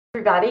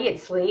everybody,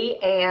 it's Leigh,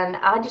 and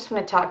I just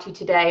want to talk to you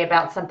today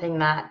about something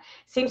that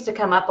seems to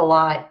come up a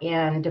lot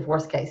in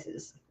divorce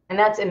cases, and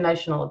that's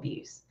emotional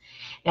abuse.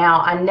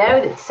 Now, I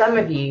know that some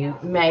of you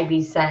may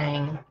be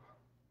saying,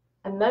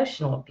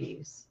 emotional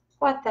abuse?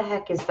 What the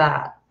heck is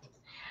that?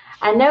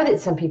 I know that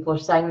some people are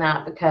saying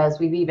that because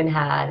we've even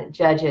had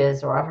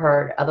judges, or I've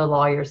heard other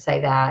lawyers say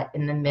that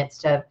in the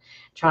midst of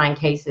trying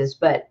cases,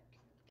 but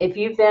if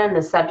you've been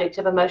the subject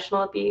of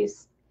emotional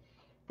abuse,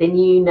 then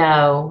you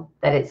know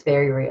that it's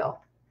very real.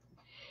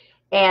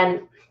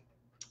 And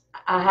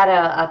I had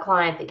a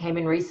client that came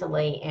in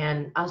recently,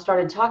 and I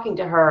started talking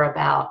to her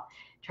about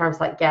terms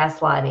like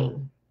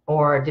gaslighting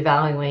or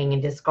devaluing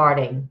and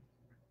discarding.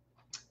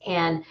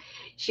 And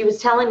she was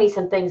telling me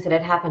some things that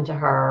had happened to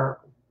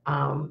her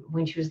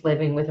when she was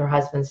living with her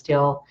husband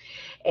still,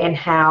 and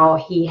how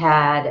he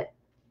had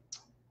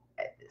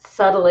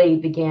subtly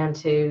began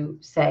to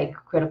say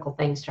critical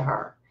things to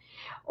her,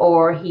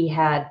 or he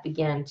had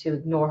begun to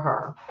ignore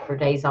her for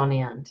days on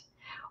end,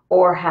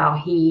 or how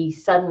he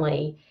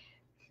suddenly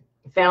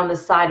found the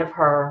sight of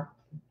her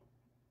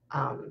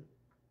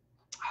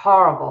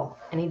horrible,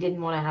 and he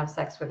didn't want to have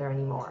sex with her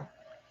anymore.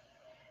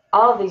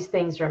 All of these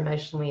things are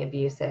emotionally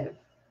abusive,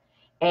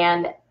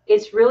 and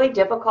it's really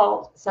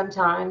difficult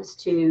sometimes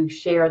to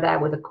share that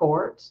with a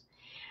court.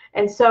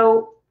 And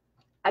so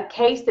a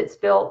case that's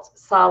built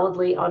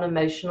solidly on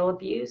emotional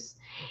abuse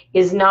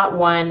is not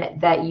one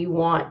that you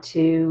want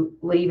to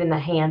leave in the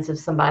hands of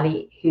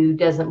somebody who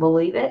doesn't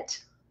believe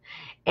it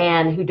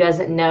and who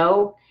doesn't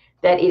know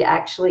that it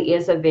actually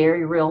is a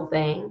very real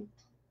thing.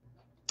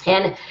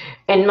 And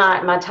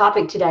my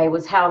topic today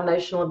was how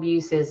emotional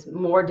abuse is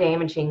more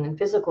damaging than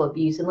physical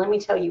abuse. And let me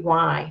tell you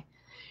why.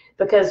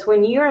 Because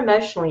when you're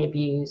emotionally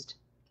abused,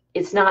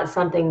 it's not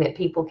something that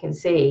people can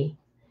see.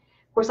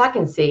 Of course, I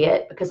can see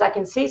it because I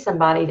can see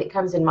somebody that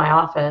comes in my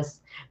office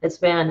that's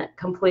been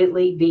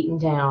completely beaten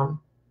down.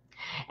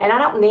 And I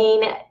don't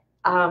mean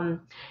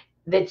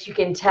that you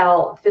can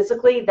tell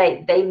physically.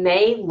 They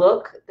may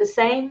look the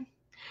same,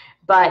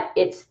 but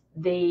it's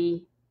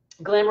the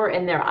glimmer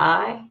in their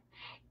eye.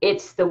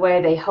 It's the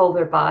way they hold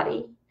their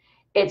body.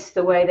 It's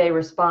the way they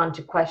respond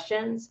to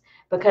questions,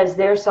 because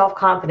their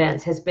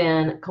self-confidence has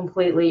been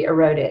completely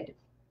eroded.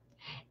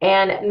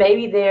 And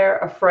maybe they're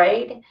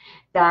afraid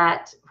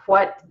that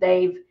what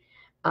they've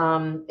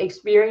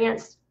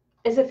experienced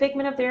is a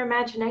figment of their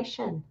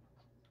imagination.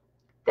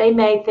 They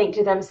may think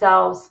to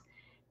themselves,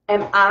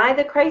 am I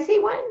the crazy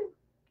one?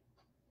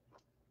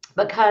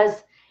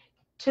 Because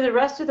to the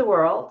rest of the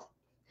world,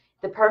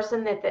 the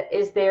person that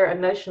is their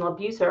emotional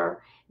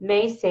abuser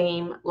may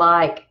seem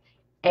like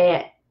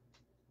a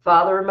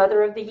father or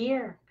mother of the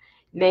year,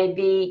 may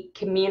be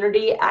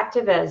community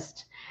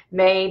activist,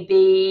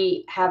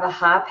 may have a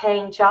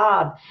high-paying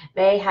job,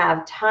 may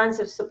have tons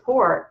of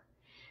support,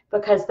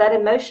 because that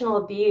emotional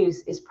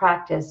abuse is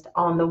practiced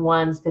on the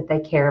ones that they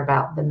care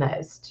about the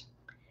most.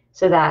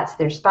 So that's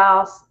their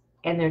spouse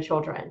and their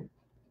children.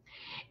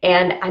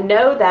 And I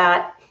know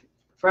that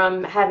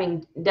from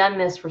having done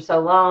this for so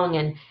long,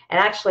 and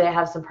actually I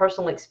have some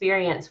personal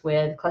experience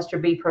with cluster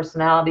B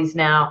personalities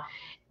now,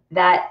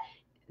 that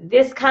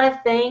this kind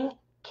of thing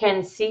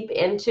can seep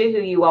into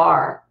who you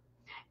are.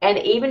 And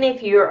even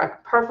if you're a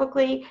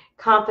perfectly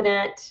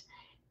competent,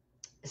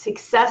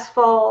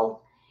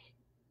 successful,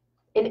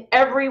 in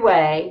every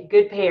way,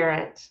 good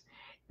parent,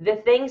 the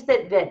things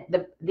that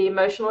the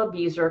emotional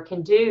abuser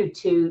can do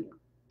to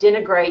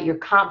denigrate your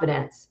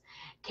confidence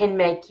can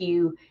make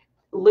you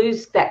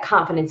lose that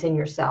confidence in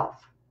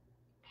yourself.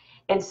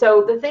 And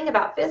so the thing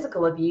about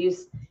physical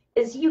abuse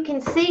is you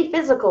can see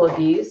physical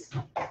abuse.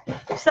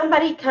 If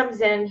somebody comes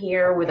in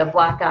here with a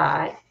black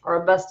eye or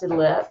a busted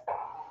lip,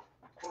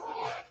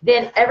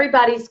 then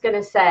everybody's going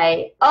to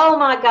say, oh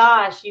my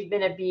gosh, you've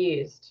been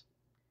abused.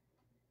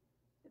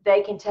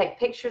 They can take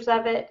pictures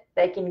of it.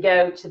 They can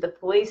go to the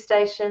police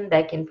station.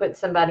 They can put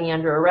somebody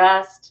under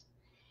arrest.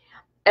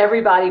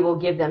 Everybody will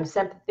give them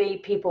sympathy.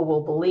 People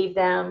will believe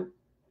them.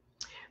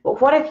 But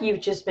what if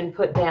you've just been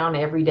put down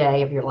every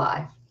day of your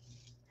life?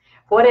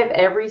 What if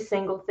every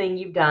single thing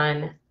you've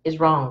done is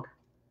wrong?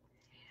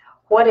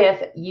 What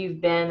if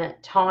you've been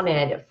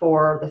taunted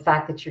for the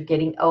fact that you're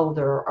getting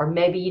older, or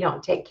maybe you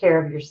don't take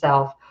care of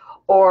yourself,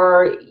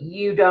 or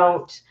you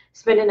don't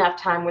spend enough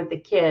time with the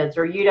kids,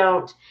 or you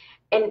don't,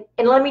 and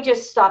let me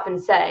just stop and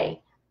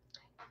say,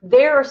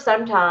 there are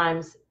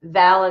sometimes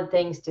valid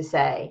things to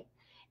say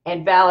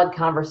and valid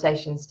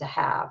conversations to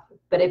have.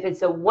 But if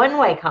it's a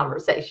one-way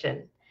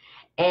conversation,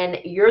 and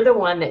you're the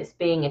one that's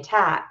being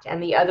attacked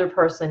and the other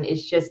person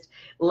is just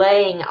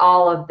laying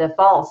all of the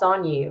faults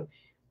on you,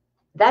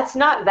 that's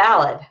not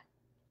valid.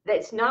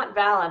 That's not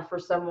valid for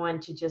someone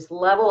to just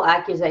level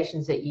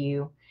accusations at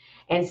you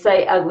and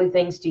say ugly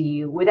things to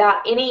you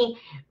without any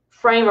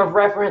frame of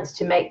reference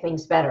to make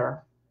things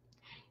better.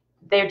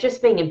 They're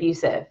just being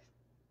abusive.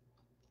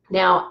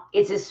 Now,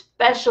 it's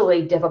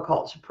especially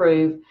difficult to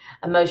prove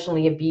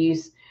emotional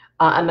abuse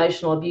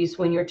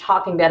when you're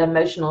talking about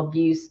emotional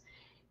abuse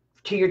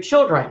to your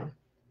children.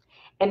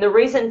 And the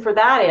reason for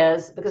that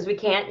is because we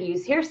can't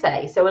use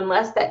hearsay. So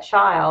unless that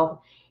child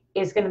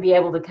is going to be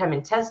able to come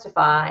and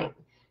testify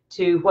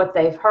to what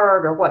they've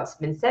heard or what's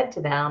been said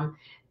to them,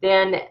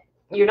 then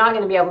you're not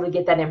going to be able to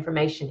get that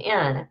information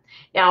in.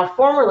 Now,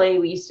 formerly,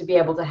 we used to be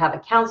able to have a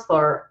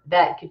counselor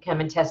that could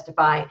come and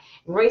testify.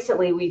 And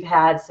recently, we've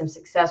had some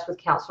success with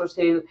counselors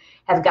who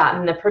have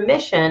gotten the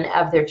permission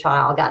of their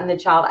child, gotten the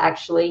child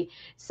actually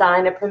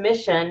sign a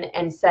permission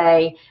and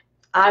say,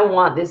 I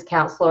want this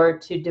counselor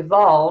to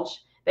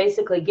divulge,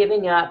 basically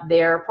giving up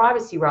their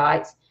privacy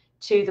rights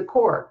to the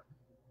court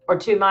or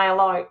to my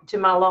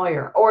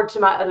lawyer or to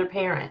my other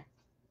parent.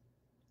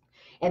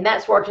 And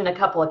that's worked in a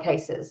couple of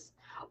cases.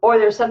 Or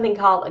there's something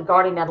called a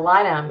guardian ad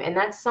litem, and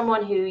that's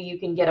someone who you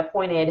can get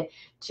appointed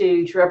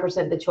to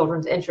represent the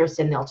children's interests,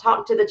 and they'll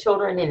talk to the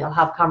children and they'll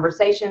have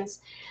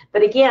conversations.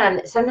 But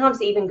again, sometimes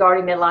even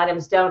guardian ad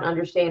litems don't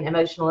understand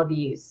emotional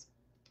abuse.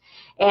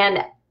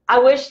 And I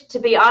wish, to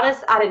be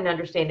honest, I didn't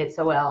understand it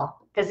so well,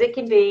 because it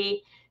can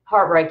be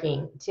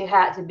heartbreaking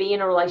to be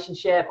in a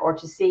relationship or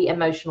to see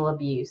emotional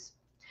abuse.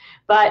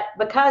 But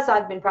because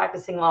I've been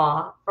practicing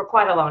law for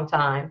quite a long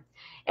time,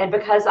 and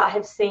because I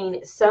have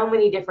seen so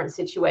many different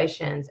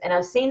situations, and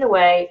I've seen the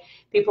way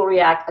people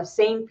react, I've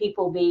seen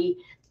people be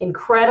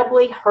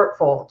incredibly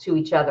hurtful to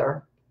each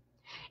other.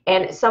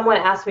 And someone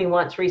asked me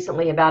once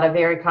recently about a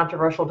very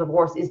controversial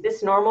divorce. Is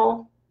this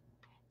normal?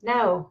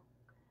 No,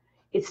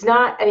 it's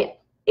not. I mean,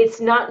 it's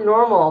not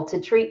normal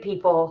to treat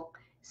people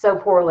so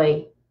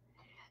poorly.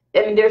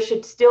 I mean, there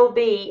should still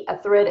be a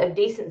thread of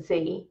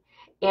decency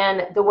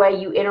in the way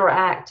you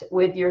interact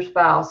with your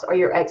spouse or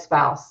your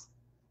ex-spouse,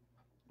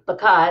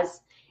 because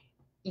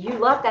you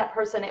love that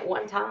person at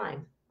one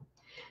time.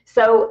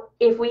 So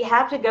if we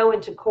have to go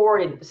into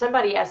court, and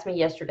somebody asked me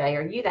yesterday,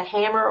 are you the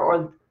hammer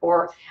or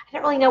I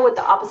don't really know what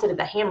the opposite of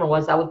the hammer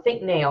was. I would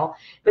think nail,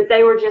 but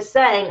they were just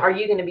saying, are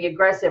you going to be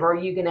aggressive or are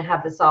you going to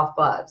have the soft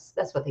gloves?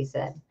 That's what they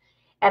said.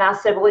 And I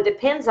said, well, it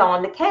depends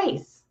on the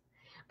case,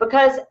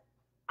 because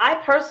I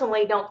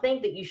personally don't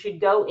think that you should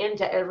go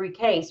into every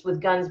case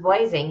with guns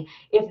blazing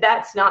if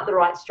that's not the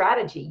right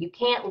strategy. You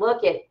can't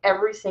look at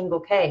every single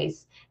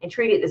case and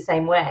treat it the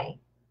same way.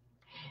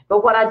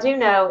 But what I do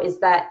know is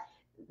that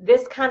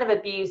this kind of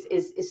abuse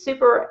is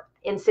super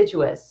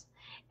insidious,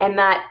 and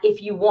that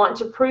if you want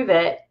to prove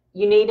it,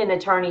 you need an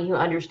attorney who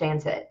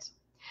understands it.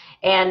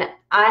 And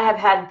I have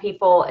had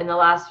people in the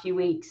last few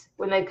weeks,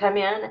 when they come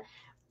in,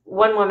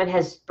 one woman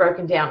has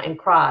broken down and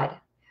cried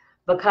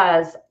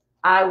because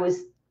I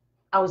was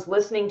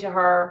listening to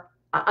her.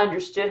 I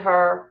understood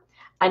her.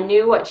 I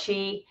knew what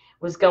she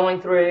was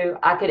going through.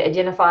 I could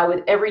identify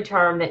with every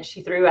term that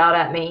she threw out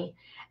at me.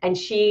 And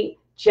she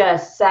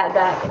just sat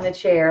back in the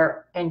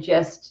chair and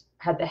just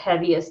had the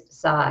heaviest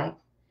sigh.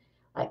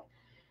 Like,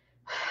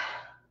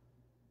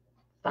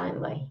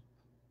 finally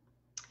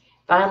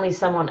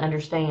someone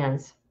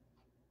understands.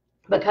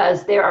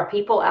 Because there are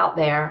people out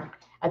there,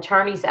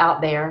 attorneys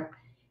out there,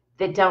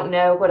 that don't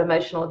know what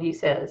emotional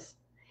abuse is.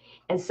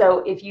 And so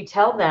if you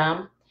tell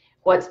them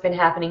what's been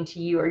happening to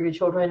you or your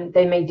children,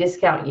 they may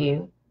discount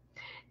you.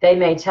 They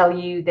may tell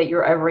you that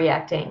you're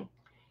overreacting.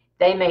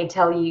 They may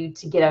tell you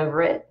to get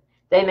over it.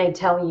 They may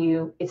tell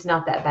you it's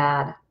not that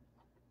bad.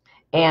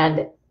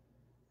 And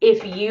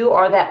if you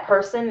are that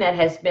person that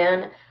has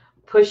been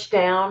pushed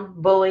down,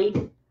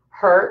 bullied,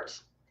 hurt,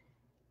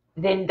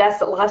 then that's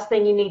the last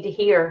thing you need to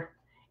hear,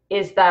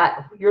 is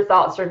that your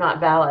thoughts are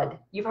not valid.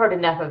 You've heard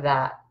enough of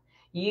that.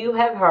 You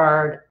have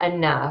heard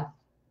enough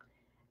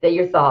that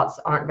your thoughts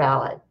aren't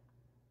valid.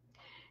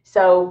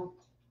 So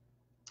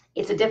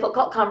it's a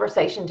difficult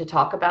conversation to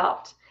talk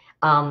about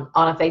on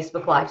a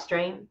Facebook live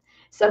stream.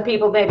 Some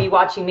people may be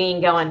watching me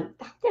and going,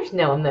 there's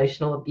no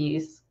emotional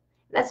abuse.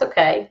 That's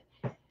okay.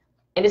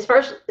 And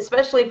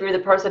especially if you're the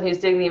person who's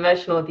doing the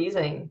emotional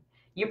abusing,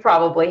 you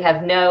probably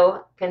have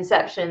no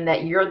conception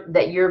that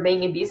you're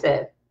being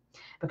abusive.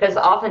 Because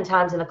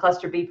oftentimes in a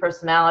cluster B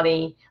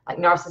personality, like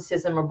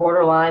narcissism or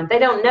borderline, they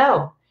don't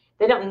know.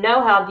 They don't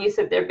know how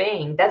abusive they're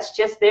being. That's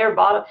just their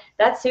bottom.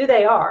 That's who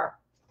they are.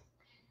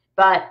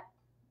 But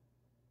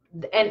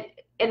and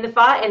the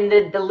fight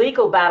and the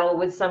legal battle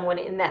with someone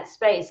in that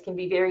space can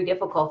be very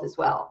difficult as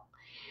well,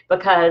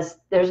 because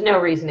there's no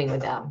reasoning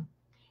with them.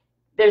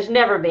 There's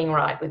never being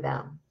right with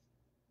them,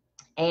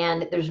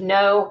 and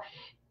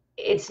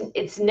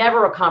it's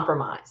never a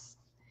compromise.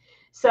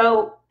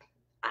 So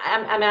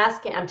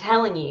I'm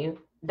telling you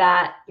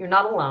that you're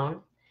not alone,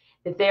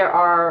 that there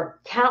are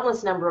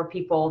countless number of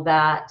people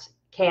that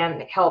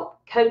can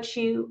help coach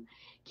you,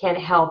 can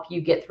help you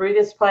get through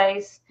this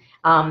place.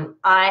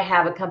 I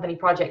have a company,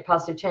 Project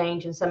Positive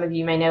Change, and some of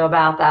you may know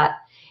about that.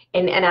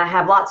 And I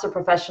have lots of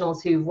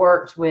professionals who've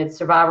worked with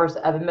survivors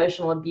of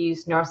emotional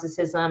abuse,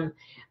 narcissism,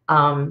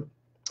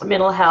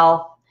 mental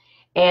health,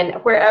 and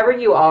wherever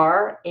you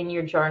are in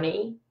your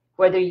journey,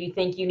 whether you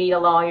think you need a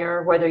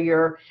lawyer, whether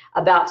you're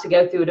about to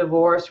go through a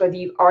divorce, whether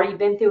you've already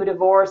been through a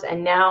divorce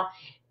and now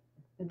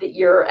that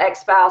your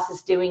ex-spouse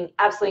is doing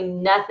absolutely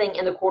nothing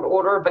in the court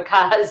order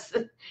because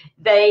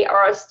they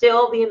are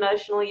still the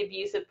emotionally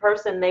abusive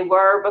person they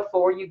were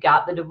before you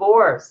got the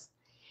divorce.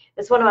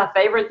 It's one of my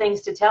favorite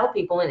things to tell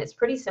people, and it's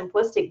pretty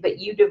simplistic, but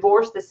you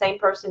divorce the same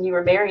person you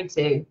were married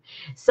to.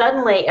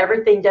 Suddenly,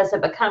 everything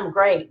doesn't become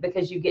great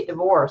because you get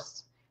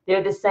divorced.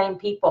 They're the same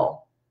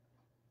people.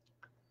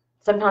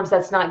 Sometimes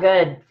that's not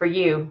good for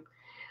you,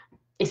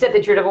 except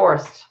that you're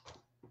divorced.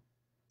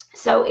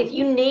 So if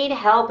you need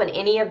help in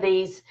any of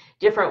these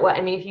different ways,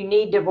 I mean, if you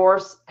need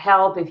divorce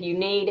help, if you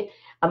need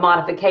a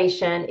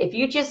modification, if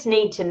you just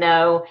need to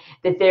know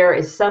that there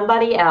is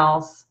somebody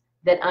else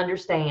that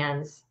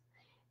understands,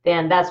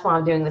 then that's why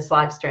I'm doing this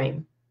live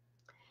stream.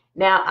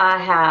 Now, I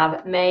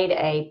have made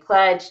a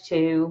pledge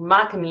to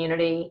my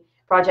community,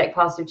 Project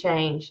Positive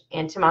Change,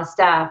 and to my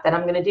staff that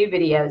I'm going to do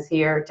videos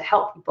here to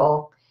help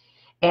people.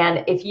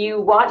 And if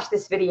you watch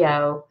this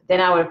video,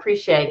 then I would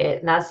appreciate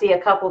it. And I see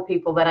a couple of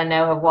people that I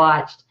know have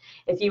watched.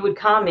 If you would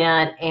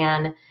comment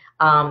and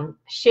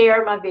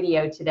share my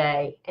video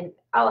today. And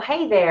oh,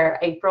 hey there,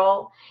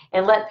 April.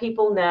 And let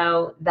people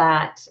know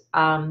that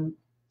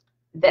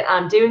that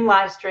I'm doing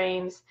live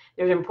streams.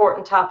 There's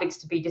important topics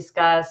to be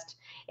discussed.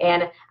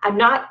 And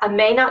I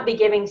may not be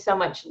giving so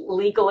much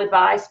legal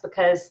advice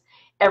because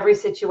every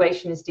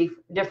situation is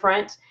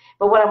different.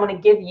 But what I want to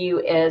give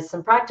you is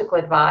some practical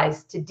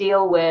advice to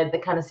deal with the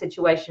kind of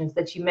situations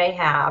that you may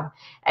have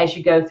as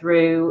you go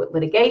through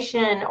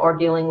litigation or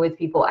dealing with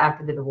people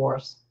after the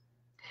divorce.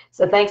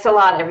 So thanks a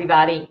lot,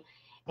 everybody,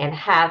 and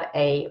have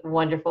a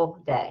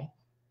wonderful day.